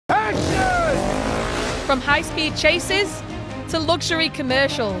From high-speed chases to luxury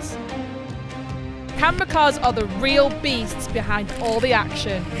commercials, camera cars are the real beasts behind all the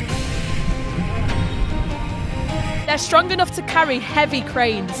action. They're strong enough to carry heavy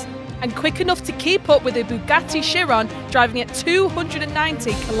cranes and quick enough to keep up with a Bugatti Chiron driving at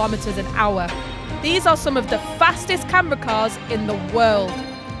 290 kilometers an hour. These are some of the fastest camera cars in the world.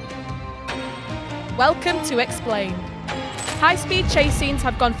 Welcome to Explained. High-speed chase scenes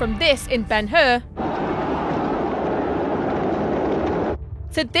have gone from this in Ben-Hur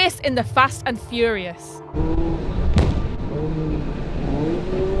to this in The Fast and Furious.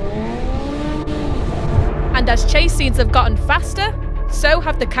 And as chase scenes have gotten faster, so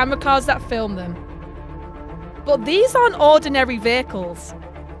have the camera cars that film them. But these aren't ordinary vehicles.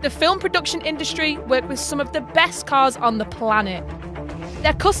 The film production industry work with some of the best cars on the planet.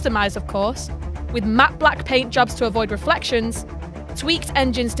 They're customised, of course, with matte black paint jobs to avoid reflections, tweaked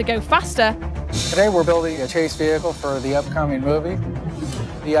engines to go faster. Today we're building a chase vehicle for the upcoming movie.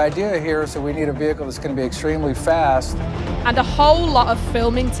 The idea here is that we need a vehicle that's going to be extremely fast. And a whole lot of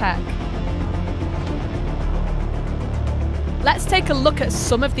filming tech. Let's take a look at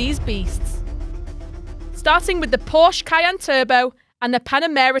some of these beasts. Starting with the Porsche Cayenne Turbo and the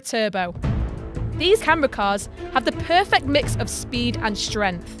Panamera Turbo. These camera cars have the perfect mix of speed and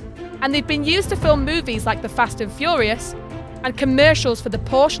strength, and they've been used to film movies like The Fast and Furious and commercials for the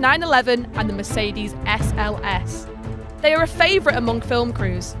Porsche 911 and the Mercedes SLS. They are a favourite among film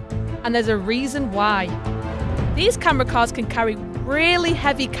crews, and there's a reason why. These camera cars can carry really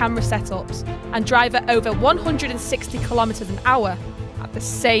heavy camera setups and drive at over 160 kilometers an hour at the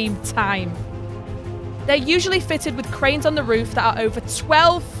same time. They're usually fitted with cranes on the roof that are over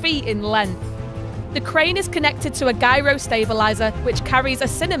 12 feet in length. The crane is connected to a gyro stabilizer which carries a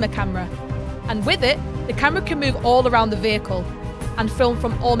cinema camera, and with it, the camera can move all around the vehicle and film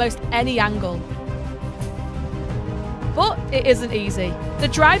from almost any angle. But it isn't easy. The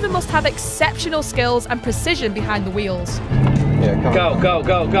driver must have exceptional skills and precision behind the wheels. Yeah, go.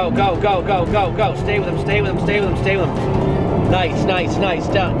 Stay with him, stay with him, stay with him, stay with him. Nice.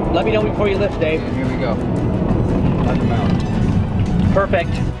 Down. Let me know before you lift, Dave. Here we go. Let them out.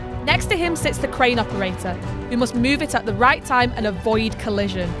 Perfect. Next to him sits the crane operator, who must move it at the right time and avoid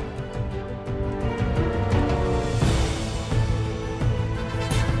collision.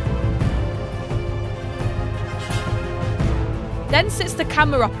 Then sits the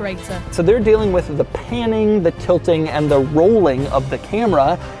camera operator. So they're dealing with the panning, the tilting, and the rolling of the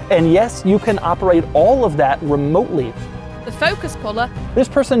camera. And yes, you can operate all of that remotely. The focus puller. This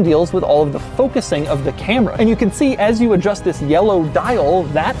person deals with all of the focusing of the camera. And you can see as you adjust this yellow dial,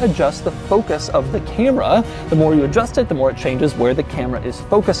 that adjusts the focus of the camera. The more you adjust it, the more it changes where the camera is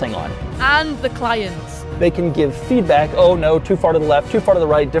focusing on. And the clients. They can give feedback, oh no, too far to the left, too far to the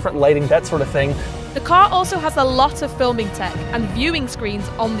right, different lighting, that sort of thing. The car also has a lot of filming tech and viewing screens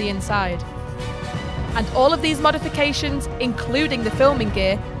on the inside. And all of these modifications, including the filming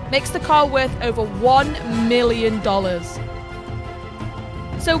gear, makes the car worth over $1 million.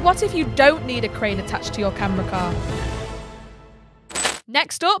 So what if you don't need a crane attached to your camera car?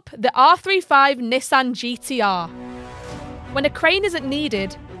 Next up, the R35 Nissan GT-R. When a crane isn't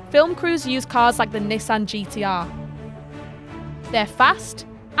needed, film crews use cars like the Nissan GT-R. They're fast,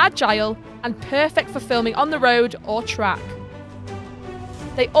 agile, and perfect for filming on the road or track.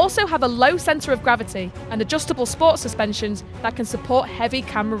 They also have a low centre of gravity and adjustable sport suspensions that can support heavy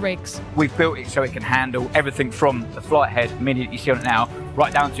camera rigs. We've built it so it can handle everything from the flight head Mini that you see on it now,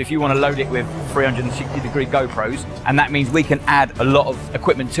 right down to if you want to load it with 360-degree GoPros, and that means we can add a lot of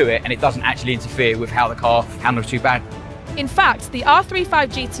equipment to it and it doesn't actually interfere with how the car handles too bad. In fact, the R35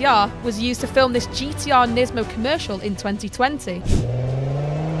 GT-R was used to film this GT-R Nismo commercial in 2020.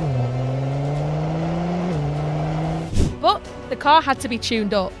 But the car had to be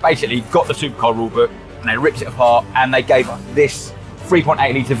tuned up. Basically got the supercar rulebook and they ripped it apart and they gave us this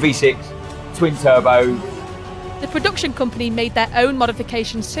 3.8 litre V6 twin turbo. The production company made their own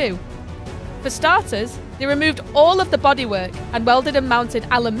modifications too. For starters, they removed all of the bodywork and welded and mounted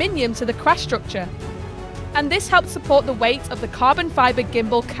aluminium to the crash structure. And this helped support the weight of the carbon fibre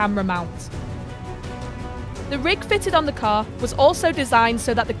gimbal camera mount. The rig fitted on the car was also designed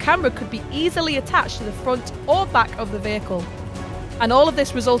so that the camera could be easily attached to the front or back of the vehicle. And all of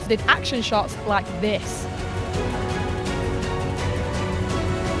this resulted in action shots like this.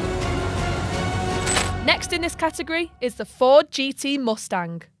 Next in this category is the Ford GT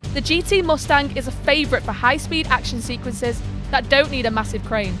Mustang. The GT Mustang is a favourite for high-speed action sequences that don't need a massive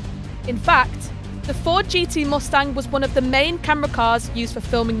crane. In fact, the Ford GT Mustang was one of the main camera cars used for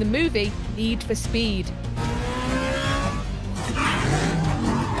filming the movie Need for Speed.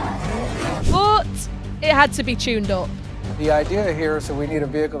 it had to be tuned up. The idea here is that we need a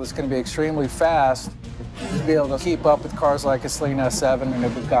vehicle that's going to be extremely fast to be able to keep up with cars like a Saleen S7 and a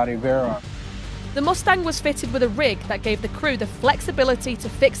Bugatti Veyron. The Mustang was fitted with a rig that gave the crew the flexibility to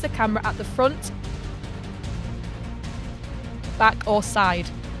fix the camera at the front, back or side.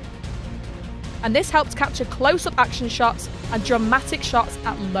 And this helped capture close-up action shots and dramatic shots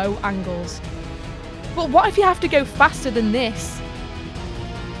at low angles. But what if you have to go faster than this?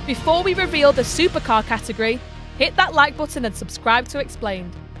 Before we reveal the supercar category, hit that like button and subscribe to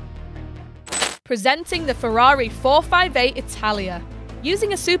Explained. Presenting the Ferrari 458 Italia.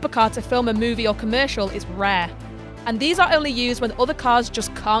 Using a supercar to film a movie or commercial is rare, and these are only used when other cars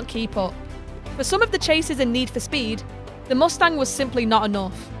just can't keep up. For some of the chases in Need for Speed, the Mustang was simply not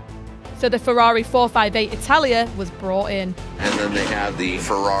enough. So the Ferrari 458 Italia was brought in. And then they have the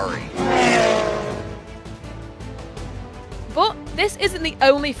Ferrari. But this isn't the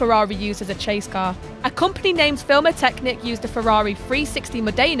only Ferrari used as a chase car. A company named Filmotechnic used a Ferrari 360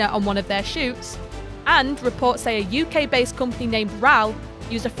 Modena on one of their shoots, and reports say a UK-based company named RAL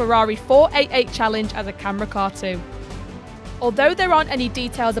used a Ferrari 488 Challenge as a camera car too. Although there aren't any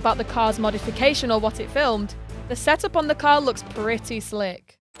details about the car's modification or what it filmed, the setup on the car looks pretty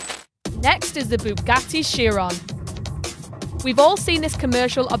slick. Next is the Bugatti Chiron. We've all seen this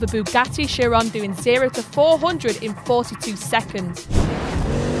commercial of a Bugatti Chiron doing 0 to 400 in 42 seconds.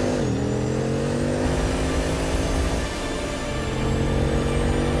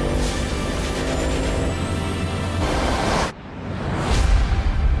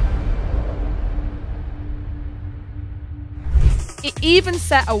 It even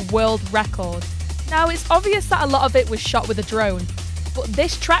set a world record. Now, it's obvious that a lot of it was shot with a drone, but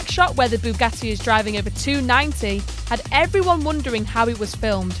this track shot where the Bugatti is driving over 290 had everyone wondering how it was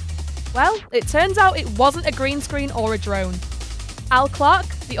filmed. Well, it turns out it wasn't a green screen or a drone. Al Clark,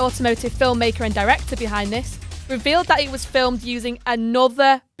 the automotive filmmaker and director behind this, revealed that it was filmed using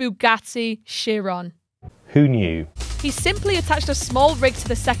another Bugatti Chiron. Who knew? He simply attached a small rig to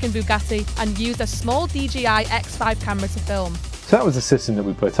the second Bugatti and used a small DJI X5 camera to film. So that was the system that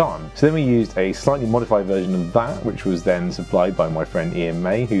we put on. So then we used a slightly modified version of that, which was then supplied by my friend Ian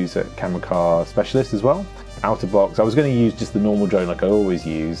May, who's a camera car specialist as well. Out of box, I was going to use just the normal drone like I always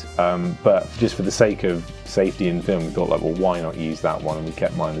use, but just for the sake of safety in film, we thought like, well, why not use that one? And we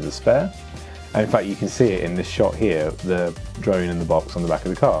kept mine as a spare. And in fact, you can see it in this shot here, the drone in the box on the back of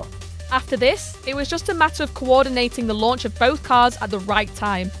the car. After this, it was just a matter of coordinating the launch of both cars at the right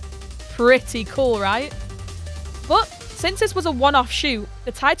time. Pretty cool, right? But since this was a one-off shoot,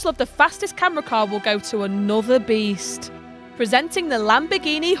 the title of the fastest camera car will go to another beast. Presenting the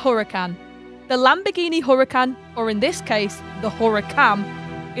Lamborghini Huracan. The Lamborghini Huracan, or in this case, the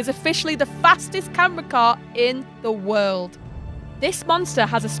Huracan, is officially the fastest camera car in the world. This monster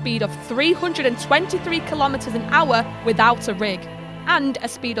has a speed of 323 kilometers an hour without a rig, and a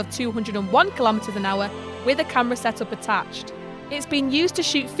speed of 201 kilometers an hour with a camera setup attached. It's been used to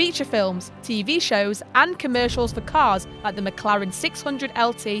shoot feature films, TV shows, and commercials for cars like the McLaren 600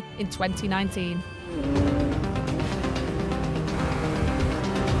 LT in 2019.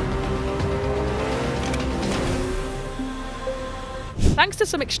 Thanks to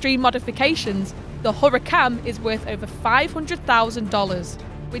some extreme modifications, the Huracan is worth over $500,000,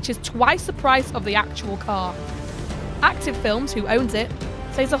 which is twice the price of the actual car. Active Films, who owns it,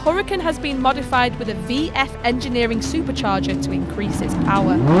 says the Huracan has been modified with a VF Engineering supercharger to increase its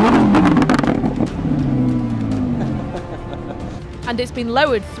power. And it's been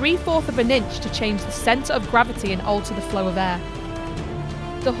lowered 3/4 of an inch to change the centre of gravity and alter the flow of air.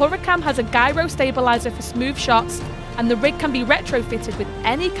 The Huracan has a gyro stabiliser for smooth shots, and the rig can be retrofitted with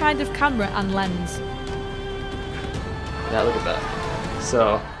any kind of camera and lens. Yeah, look at that.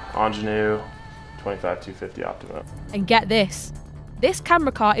 So, Ingenue 25-250 Optima. And get this. This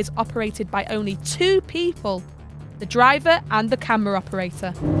camera car is operated by only 2 people, the driver and the camera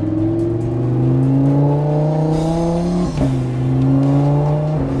operator.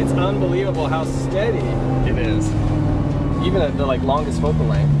 It's unbelievable how steady it is, even at the longest focal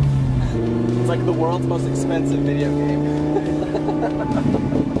length. It's like the world's most expensive video game.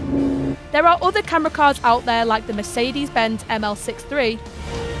 There are other camera cars out there like the Mercedes-Benz ML63,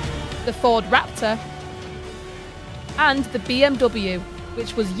 the Ford Raptor, and the BMW,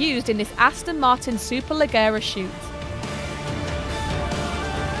 which was used in this Aston Martin Superleggera shoot.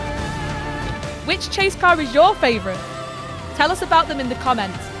 Which chase car is your favourite? Tell us about them in the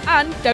comments, and don't